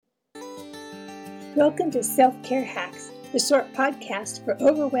Welcome to Self-Care Hacks, the short podcast for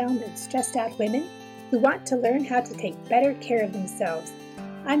overwhelmed and stressed out women who want to learn how to take better care of themselves.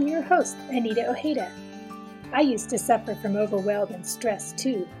 I'm your host, Anita Ojeda. I used to suffer from overwhelm and stress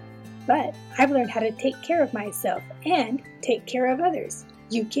too, but I've learned how to take care of myself and take care of others.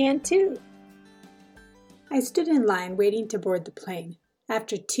 You can too. I stood in line waiting to board the plane.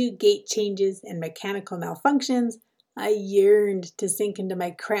 After 2 gate changes and mechanical malfunctions, I yearned to sink into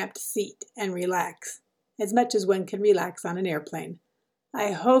my cramped seat and relax, as much as one can relax on an airplane.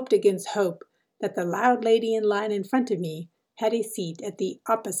 I hoped against hope that the loud lady in line in front of me had a seat at the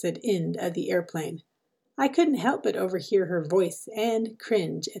opposite end of the airplane. I couldn't help but overhear her voice and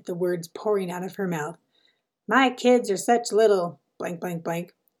cringe at the words pouring out of her mouth. "My kids are such little blank, blank,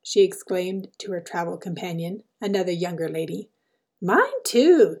 blank," she exclaimed to her travel companion, another younger lady. "Mine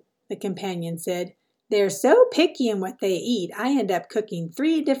too," the companion said. "They're so picky in what they eat, I end up cooking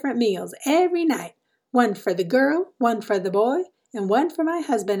 3 different meals every night. One for the girl, one for the boy, and one for my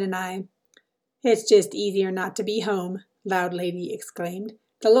husband and I." "It's just easier not to be home," loud lady exclaimed.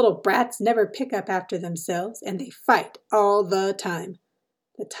 "The little brats never pick up after themselves, and they fight all the time."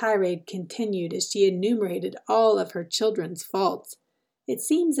 The tirade continued as she enumerated all of her children's faults. It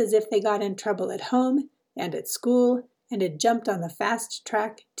seems as if they got in trouble at home and at school and had jumped on the fast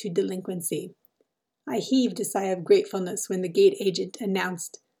track to delinquency. I heaved a sigh of gratefulness when the gate agent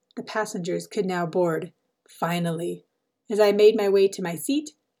announced the passengers could now board. Finally. As I made my way to my seat,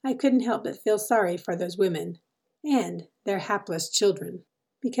 I couldn't help but feel sorry for those women and their hapless children.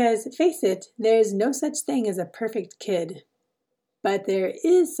 Because, face it, there's no such thing as a perfect kid. But there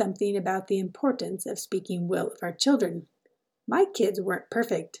is something about the importance of speaking well of our children. My kids weren't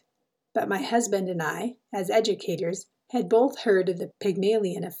perfect, but my husband and I, as educators, had both heard of the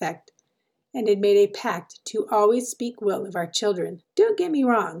Pygmalion effect and had made a pact to always speak well of our children. Don't get me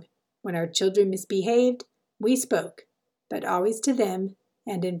wrong. When our children misbehaved, we spoke, but always to them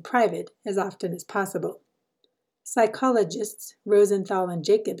and in private as often as possible. Psychologists Rosenthal and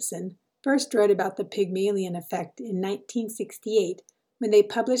Jacobson first wrote about the Pygmalion effect in 1968 when they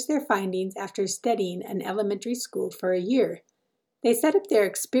published their findings after studying an elementary school for a year. They set up their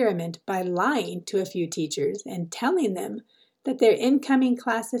experiment by lying to a few teachers and telling them that their incoming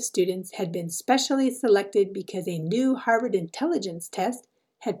class of students had been specially selected because a new Harvard intelligence test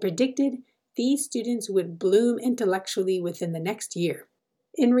had predicted these students would bloom intellectually within the next year.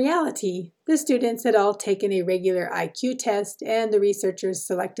 In reality, the students had all taken a regular IQ test, and the researchers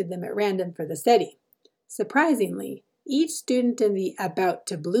selected them at random for the study. Surprisingly, each student in the About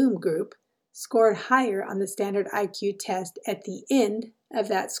to Bloom group scored higher on the standard IQ test at the end of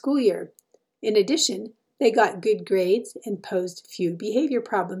that school year. In addition, they got good grades and posed few behavior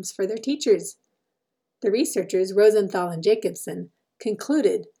problems for their teachers. The researchers, Rosenthal and Jacobson,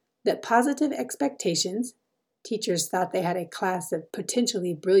 concluded that positive expectations, teachers thought they had a class of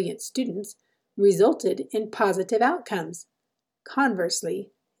potentially brilliant students, resulted in positive outcomes. Conversely,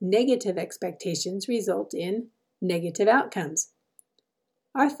 negative expectations result in negative outcomes.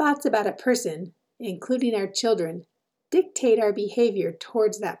 Our thoughts about a person, including our children, dictate our behavior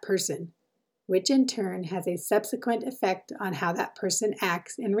towards that person, which in turn has a subsequent effect on how that person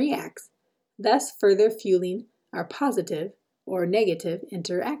acts and reacts, thus further fueling our positive or negative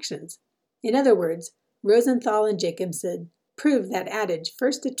interactions. In other words, Rosenthal and Jacobson proved that adage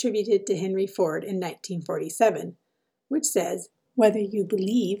first attributed to Henry Ford in 1947, which says, "Whether you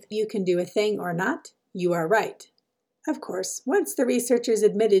believe you can do a thing or not, you are right." Of course, once the researchers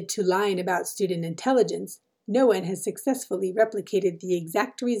admitted to lying about student intelligence, no one has successfully replicated the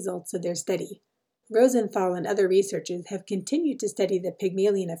exact results of their study. Rosenthal and other researchers have continued to study the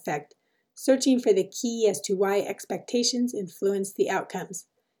Pygmalion effect, searching for the key as to why expectations influence the outcomes.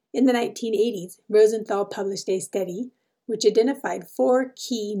 In the 1980s, Rosenthal published a study which identified 4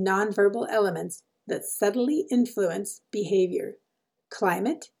 key nonverbal elements that subtly influence behavior: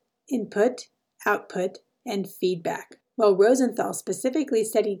 climate, input, output, and feedback. While Rosenthal specifically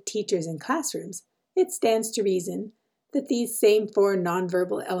studied teachers and classrooms, it stands to reason that these same 4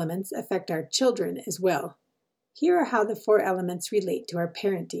 nonverbal elements affect our children as well. Here are how the 4 elements relate to our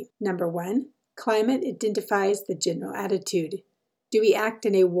parenting. Number 1, climate identifies the general attitude. Do we act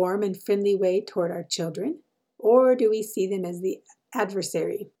in a warm and friendly way toward our children, or do we see them as the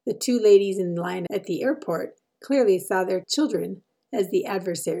adversary? The 2 ladies in line at the airport clearly saw their children as the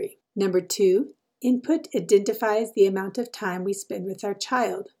adversary. Number 2, input identifies the amount of time we spend with our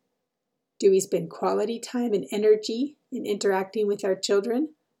child. Do we spend quality time and energy in interacting with our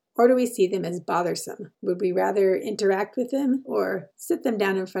children, Or do we see them as bothersome? Would we rather interact with them or sit them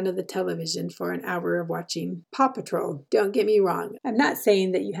down in front of the television for an hour of watching Paw Patrol? Don't get me wrong. I'm not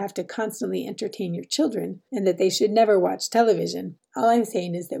saying that you have to constantly entertain your children and that they should never watch television. All I'm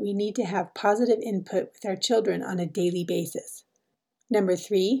saying is that we need to have positive input with our children on a daily basis. Number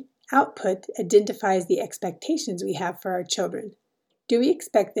 3, output identifies the expectations we have for our children. Do we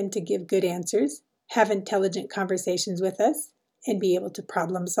expect them to give good answers, have intelligent conversations with us, and be able to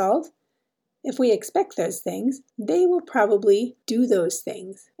problem solve? If we expect those things, they will probably do those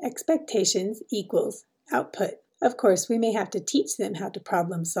things. Expectations equals output. Of course, we may have to teach them how to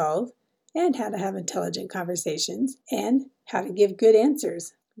problem solve and how to have intelligent conversations and how to give good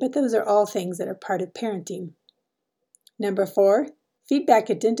answers. But those are all things that are part of parenting. Number 4, feedback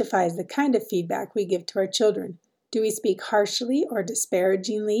identifies the kind of feedback we give to our children. Do we speak harshly or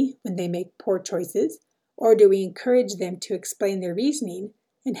disparagingly when they make poor choices? Or do we encourage them to explain their reasoning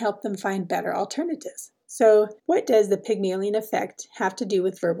and help them find better alternatives? So, what does the Pygmalion effect have to do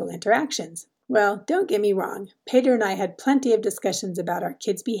with verbal interactions? Well, don't get me wrong. Pedro and I had plenty of discussions about our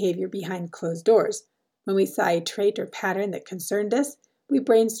kids' behavior behind closed doors. When we saw a trait or pattern that concerned us, we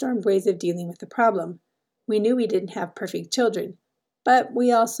brainstormed ways of dealing with the problem. We knew we didn't have perfect children, but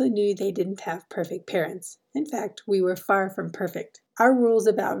we also knew they didn't have perfect parents. In fact, we were far from perfect. Our rules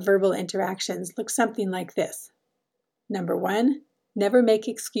about verbal interactions look something like this. Number 1, never make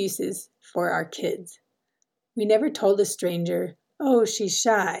excuses for our kids. We never told a stranger, "Oh, she's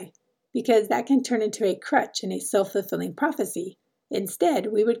shy," because that can turn into a crutch and a self-fulfilling prophecy.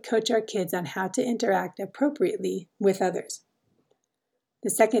 Instead, we would coach our kids on how to interact appropriately with others. The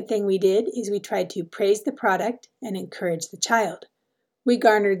second thing we did is we tried to praise the product and encourage the child. We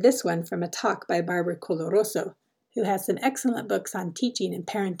garnered this one from a talk by Barbara Coloroso, who has some excellent books on teaching and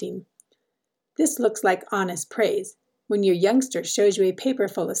parenting. This looks like honest praise. When your youngster shows you a paper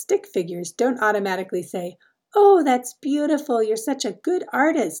full of stick figures, don't automatically say, "Oh, that's beautiful, you're such a good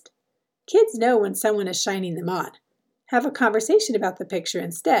artist." Kids know when someone is shining them on. Have a conversation about the picture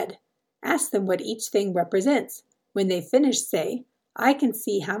instead. Ask them what each thing represents. When they finish, say, "I can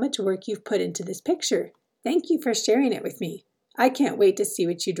see how much work you've put into this picture. Thank you for sharing it with me. I can't wait to see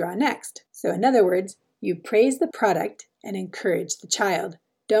what you draw next." So in other words, you praise the product and encourage the child.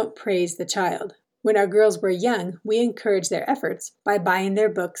 Don't praise the child. When our girls were young, we encouraged their efforts by buying their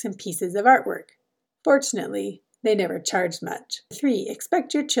books and pieces of artwork. Fortunately, they never charged much. 3,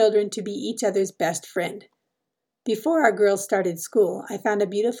 expect your children to be each other's best friend. Before our girls started school, I found a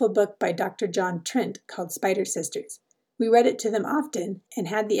beautiful book by Dr. John Trent called Spider Sisters. We read it to them often and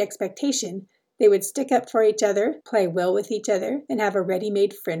had the expectation they would stick up for each other, play well with each other, and have a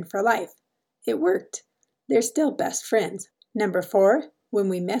ready-made friend for life. It worked. They're still best friends. Number 4, when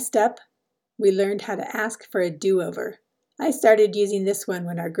we messed up, we learned how to ask for a do-over. I started using this one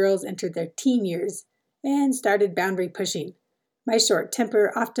when our girls entered their teen years and started boundary pushing. My short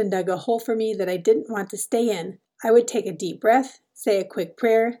temper often dug a hole for me that I didn't want to stay in. I would take a deep breath, say a quick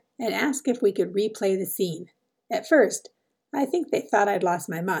prayer, and ask if we could replay the scene. At first, I think they thought I'd lost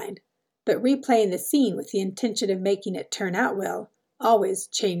my mind, but replaying the scene with the intention of making it turn out well always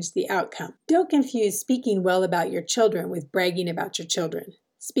changed the outcome. Don't confuse speaking well about your children with bragging about your children.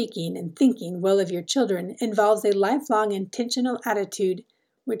 Speaking and thinking well of your children involves a lifelong intentional attitude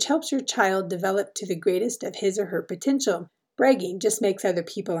which helps your child develop to the greatest of his or her potential. Bragging just makes other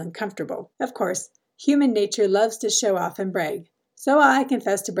people uncomfortable. Of course, human nature loves to show off and brag, so I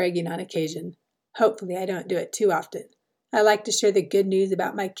confess to bragging on occasion. Hopefully I don't do it too often. I like to share the good news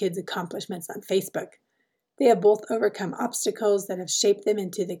about my kids' accomplishments on Facebook. They have both overcome obstacles that have shaped them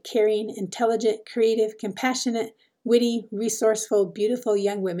into the caring, intelligent, creative, compassionate, witty, resourceful, beautiful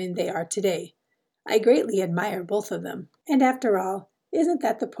young women they are today. I greatly admire both of them. And after all, isn't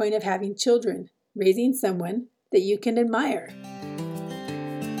that the point of having children? Raising someone that you can admire.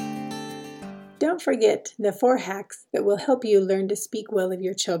 Don't forget the 4 hacks that will help you learn to speak well of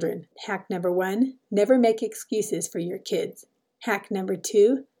your children. Hack number 1, never make excuses for your kids. Hack number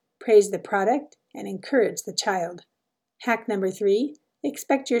 2, praise the product and encourage the child. Hack number 3,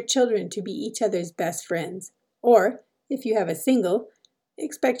 expect your children to be each other's best friends. Or, if you have a single,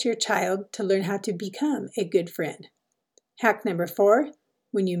 expect your child to learn how to become a good friend. Hack number 4,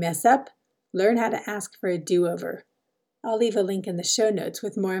 when you mess up, learn how to ask for a do-over. I'll leave a link in the show notes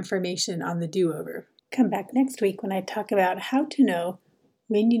with more information on the do-over. Come back next week when I talk about how to know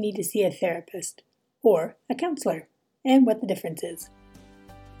when you need to see a therapist or a counselor and what the difference is.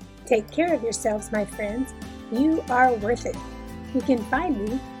 Take care of yourselves, my friends. You are worth it. You can find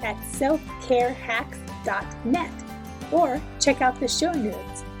me at selfcarehacks.net or check out the show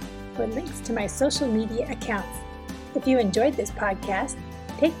notes for links to my social media accounts. If you enjoyed this podcast,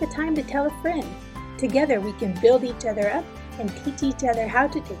 take the time to tell a friend. Together we can build each other up and teach each other how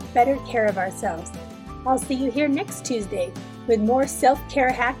to take better care of ourselves. I'll see you here next Tuesday with more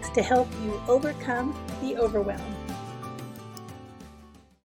self-care hacks to help you overcome the overwhelm.